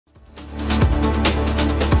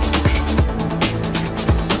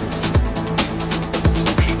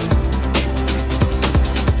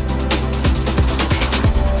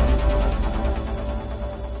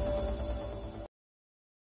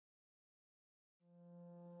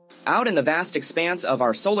Out in the vast expanse of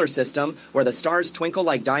our solar system, where the stars twinkle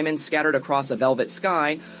like diamonds scattered across a velvet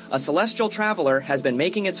sky, a celestial traveler has been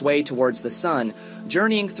making its way towards the sun,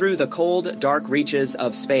 journeying through the cold, dark reaches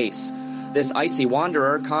of space. This icy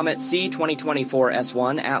wanderer, Comet C 2024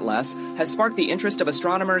 S1 Atlas, has sparked the interest of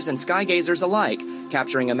astronomers and skygazers alike,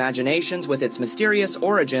 capturing imaginations with its mysterious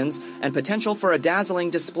origins and potential for a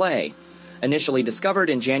dazzling display. Initially discovered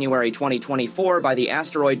in January 2024 by the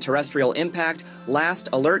Asteroid Terrestrial Impact Last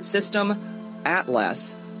Alert System,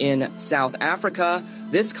 ATLAS, in South Africa,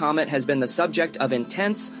 this comet has been the subject of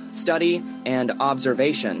intense study and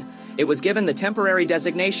observation. It was given the temporary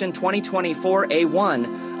designation 2024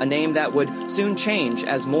 A1, a name that would soon change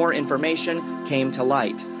as more information came to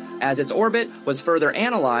light. As its orbit was further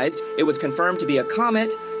analyzed, it was confirmed to be a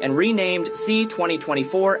comet and renamed C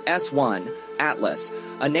 2024 S1, Atlas,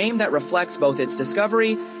 a name that reflects both its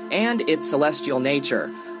discovery and its celestial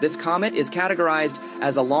nature. This comet is categorized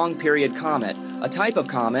as a long-period comet, a type of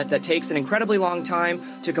comet that takes an incredibly long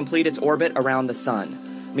time to complete its orbit around the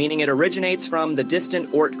sun, meaning it originates from the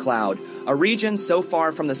distant Oort cloud, a region so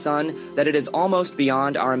far from the sun that it is almost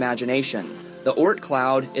beyond our imagination. The Oort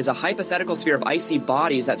cloud is a hypothetical sphere of icy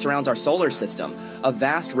bodies that surrounds our solar system, a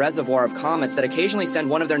vast reservoir of comets that occasionally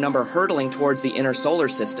send one of their number hurtling towards the inner solar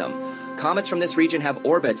system. Comets from this region have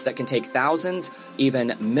orbits that can take thousands,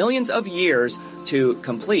 even millions of years to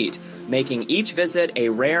complete, making each visit a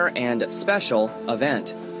rare and special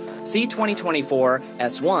event. C 2024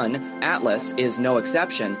 S1 Atlas is no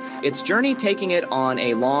exception, its journey taking it on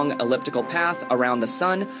a long elliptical path around the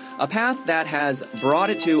sun, a path that has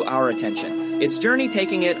brought it to our attention. Its journey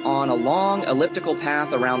taking it on a long elliptical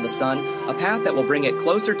path around the sun, a path that will bring it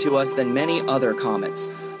closer to us than many other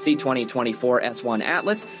comets. C 2024 S1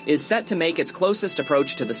 Atlas is set to make its closest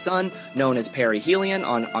approach to the sun, known as perihelion,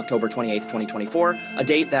 on October 28, 2024, a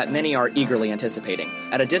date that many are eagerly anticipating.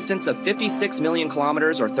 At a distance of 56 million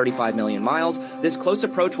kilometers or 35 million miles, this close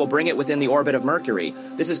approach will bring it within the orbit of Mercury.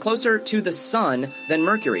 This is closer to the sun than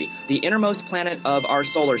Mercury, the innermost planet of our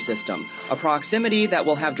solar system, a proximity that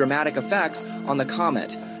will have dramatic effects on the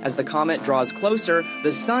comet. As the comet draws closer,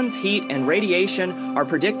 the sun's heat and radiation are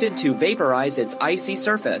predicted to vaporize its icy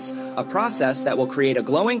surface, a process that will create a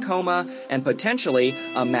glowing coma and potentially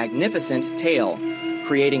a magnificent tail.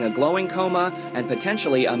 Creating a glowing coma and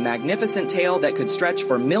potentially a magnificent tail that could stretch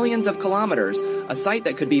for millions of kilometers, a sight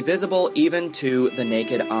that could be visible even to the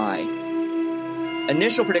naked eye.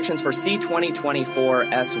 Initial predictions for C 2024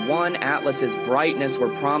 S1 Atlas's brightness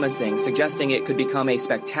were promising, suggesting it could become a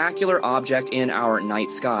spectacular object in our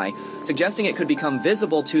night sky, suggesting it could become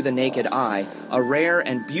visible to the naked eye, a rare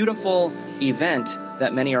and beautiful event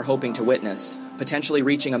that many are hoping to witness, potentially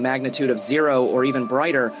reaching a magnitude of 0 or even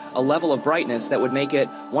brighter, a level of brightness that would make it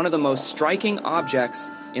one of the most striking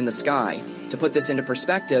objects in the sky. To put this into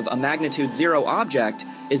perspective, a magnitude 0 object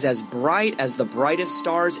is as bright as the brightest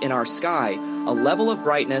stars in our sky, a level of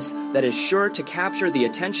brightness that is sure to capture the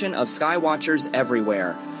attention of sky watchers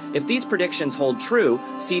everywhere. If these predictions hold true,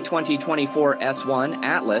 C 2024 S1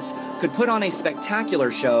 Atlas could put on a spectacular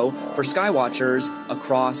show for sky watchers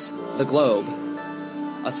across the globe.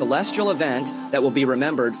 A celestial event that will be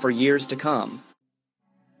remembered for years to come.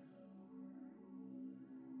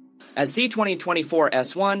 As C 2024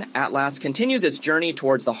 S1 Atlas continues its journey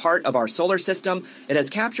towards the heart of our solar system, it has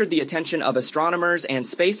captured the attention of astronomers and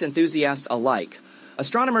space enthusiasts alike.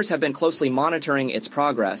 Astronomers have been closely monitoring its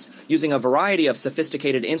progress, using a variety of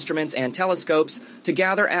sophisticated instruments and telescopes to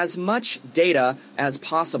gather as much data as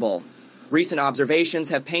possible. Recent observations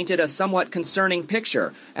have painted a somewhat concerning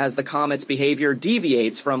picture as the comet's behavior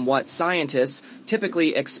deviates from what scientists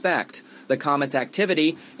typically expect. The comet's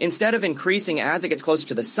activity, instead of increasing as it gets closer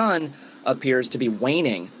to the sun, appears to be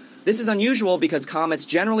waning. This is unusual because comets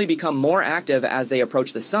generally become more active as they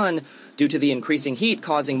approach the sun due to the increasing heat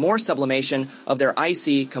causing more sublimation of their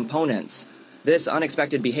icy components. This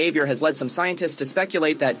unexpected behavior has led some scientists to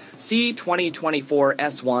speculate that C 2024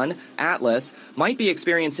 S1 Atlas might be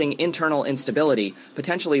experiencing internal instability,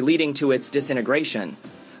 potentially leading to its disintegration.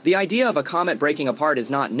 The idea of a comet breaking apart is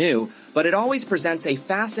not new, but it always presents a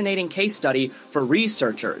fascinating case study for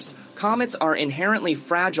researchers. Comets are inherently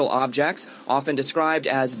fragile objects, often described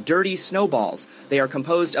as dirty snowballs. They are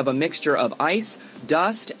composed of a mixture of ice,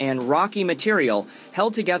 dust, and rocky material,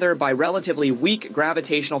 held together by relatively weak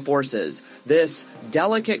gravitational forces. This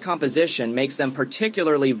delicate composition makes them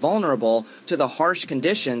particularly vulnerable to the harsh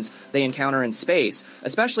conditions they encounter in space,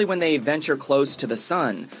 especially when they venture close to the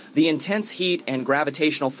sun. The intense heat and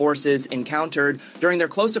gravitational forces encountered during their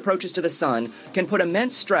close approaches to the sun can put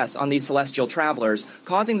immense stress on these celestial travelers,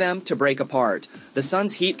 causing them to to break apart. The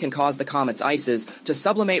sun's heat can cause the comet's ices to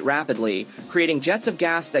sublimate rapidly, creating jets of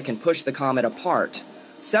gas that can push the comet apart.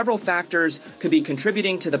 Several factors could be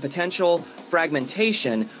contributing to the potential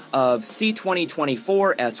fragmentation of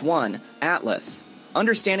C2024S1 Atlas.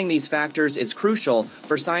 Understanding these factors is crucial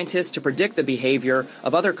for scientists to predict the behavior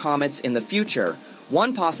of other comets in the future.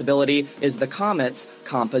 One possibility is the comet's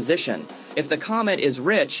composition. If the comet is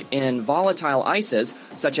rich in volatile ices,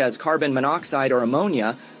 such as carbon monoxide or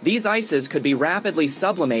ammonia, these ices could be rapidly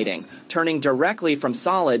sublimating, turning directly from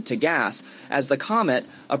solid to gas as the comet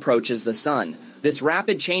approaches the sun. This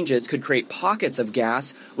rapid changes could create pockets of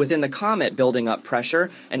gas within the comet, building up pressure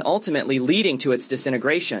and ultimately leading to its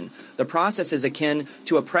disintegration. The process is akin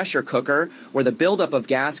to a pressure cooker, where the buildup of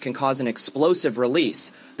gas can cause an explosive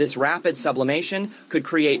release. This rapid sublimation could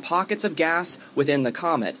create pockets of gas within the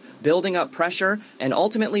comet, building up pressure and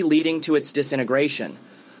ultimately leading to its disintegration.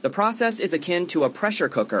 The process is akin to a pressure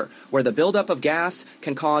cooker, where the buildup of gas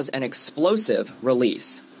can cause an explosive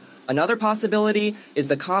release. Another possibility is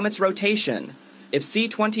the comet's rotation. If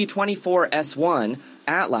C2024S1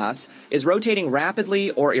 Atlas is rotating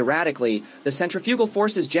rapidly or erratically, the centrifugal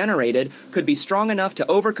forces generated could be strong enough to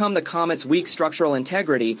overcome the comet's weak structural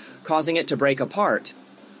integrity, causing it to break apart.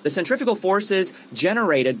 The centrifugal forces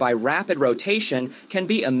generated by rapid rotation can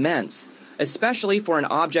be immense, especially for an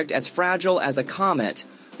object as fragile as a comet.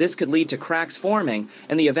 This could lead to cracks forming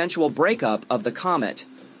and the eventual breakup of the comet.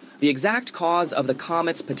 The exact cause of the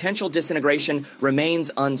comet's potential disintegration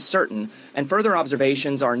remains uncertain, and further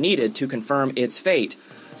observations are needed to confirm its fate.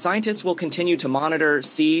 Scientists will continue to monitor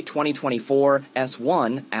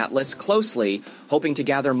C2024S1 Atlas closely, hoping to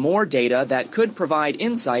gather more data that could provide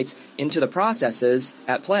insights into the processes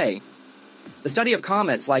at play. The study of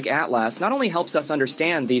comets like Atlas not only helps us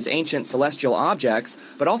understand these ancient celestial objects,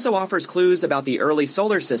 but also offers clues about the early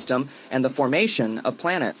solar system and the formation of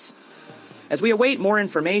planets. As we await more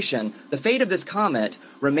information, the fate of this comet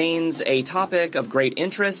remains a topic of great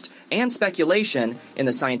interest and speculation in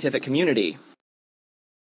the scientific community.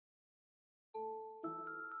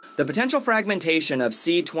 The potential fragmentation of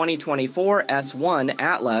C2024S1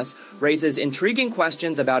 Atlas raises intriguing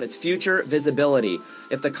questions about its future visibility.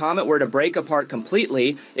 If the comet were to break apart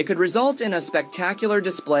completely, it could result in a spectacular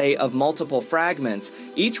display of multiple fragments,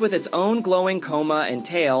 each with its own glowing coma and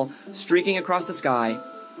tail streaking across the sky.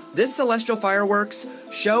 This celestial fireworks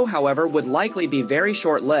show, however, would likely be very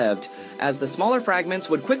short-lived, as the smaller fragments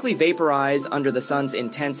would quickly vaporize under the sun's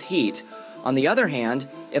intense heat. On the other hand,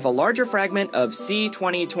 if a larger fragment of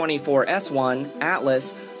C2024S1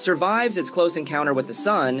 Atlas survives its close encounter with the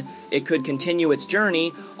sun, it could continue its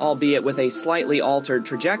journey, albeit with a slightly altered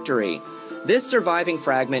trajectory. This surviving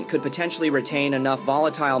fragment could potentially retain enough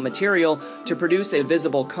volatile material to produce a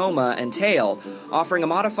visible coma and tail, offering a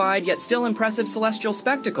modified yet still impressive celestial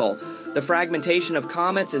spectacle. The fragmentation of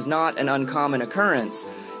comets is not an uncommon occurrence.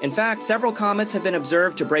 In fact, several comets have been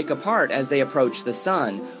observed to break apart as they approach the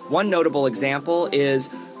sun. One notable example is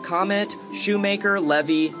Comet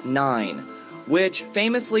Shoemaker-Levy Nine, which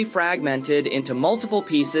famously fragmented into multiple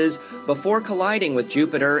pieces before colliding with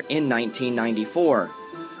Jupiter in 1994.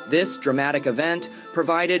 This dramatic event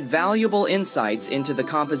provided valuable insights into the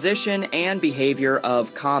composition and behavior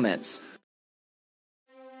of comets.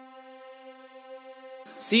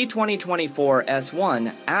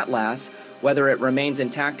 C2024S1 Atlas, whether it remains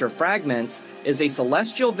intact or fragments, is a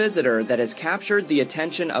celestial visitor that has captured the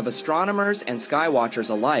attention of astronomers and skywatchers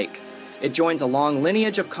alike. It joins a long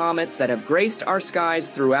lineage of comets that have graced our skies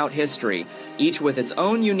throughout history, each with its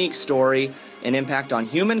own unique story, an impact on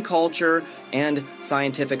human culture, and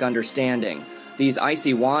scientific understanding. These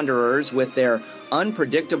icy wanderers, with their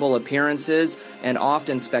unpredictable appearances and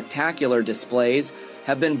often spectacular displays,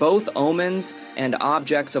 have been both omens and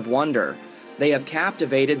objects of wonder. They have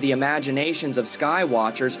captivated the imaginations of sky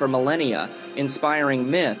watchers for millennia,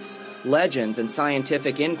 inspiring myths, legends, and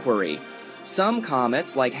scientific inquiry. Some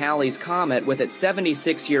comets, like Halley's Comet with its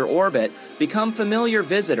 76-year orbit, become familiar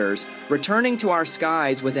visitors, returning to our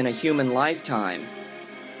skies within a human lifetime.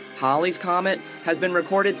 Halley's Comet has been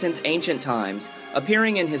recorded since ancient times,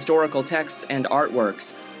 appearing in historical texts and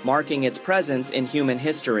artworks, marking its presence in human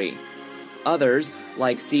history. Others,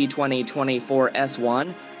 like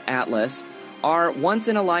C2024S1 Atlas, are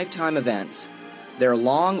once-in-a-lifetime events. Their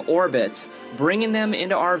long orbits, bringing them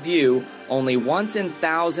into our view only once in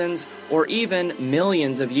thousands or even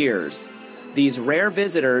millions of years. These rare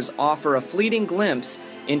visitors offer a fleeting glimpse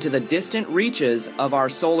into the distant reaches of our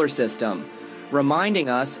solar system, reminding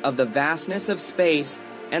us of the vastness of space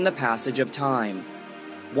and the passage of time.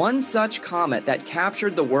 One such comet that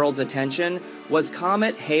captured the world's attention was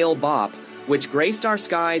Comet Hale-Bopp, which graced our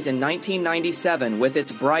skies in 1997 with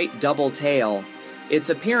its bright double tail. Its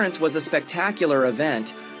appearance was a spectacular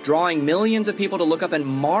event, drawing millions of people to look up and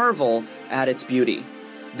marvel at its beauty.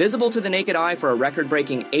 Visible to the naked eye for a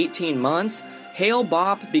record-breaking 18 months,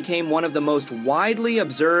 Hale-Bopp became one of the most widely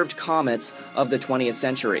observed comets of the 20th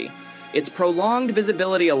century. Its prolonged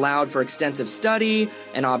visibility allowed for extensive study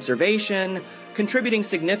and observation, contributing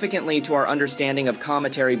significantly to our understanding of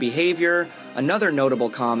cometary behavior. Another notable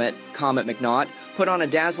comet, Comet McNaught, put on a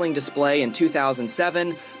dazzling display in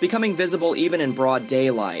 2007, becoming visible even in broad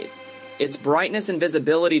daylight. Its brightness and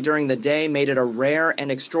visibility during the day made it a rare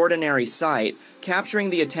and extraordinary sight, capturing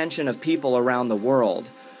the attention of people around the world.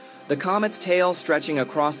 The comet's tail stretching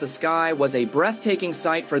across the sky was a breathtaking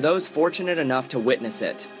sight for those fortunate enough to witness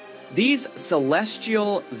it. These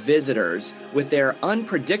celestial visitors, with their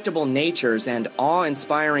unpredictable natures and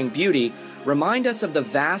awe-inspiring beauty, remind us of the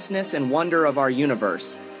vastness and wonder of our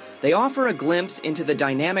universe. They offer a glimpse into the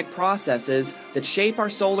dynamic processes that shape our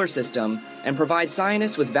solar system and provide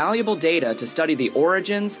scientists with valuable data to study the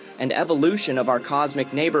origins and evolution of our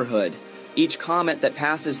cosmic neighborhood. Each comet that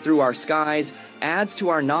passes through our skies adds to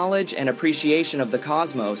our knowledge and appreciation of the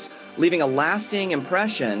cosmos, leaving a lasting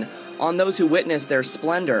impression on those who witness their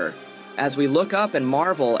splendor. As we look up and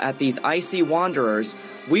marvel at these icy wanderers,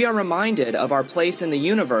 we are reminded of our place in the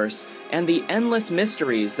universe and the endless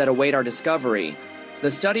mysteries that await our discovery.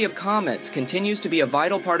 The study of comets continues to be a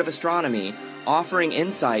vital part of astronomy, offering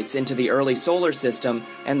insights into the early solar system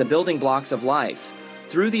and the building blocks of life.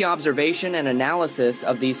 Through the observation and analysis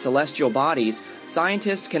of these celestial bodies,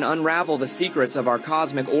 scientists can unravel the secrets of our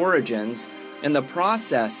cosmic origins and the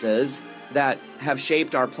processes that have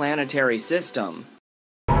shaped our planetary system.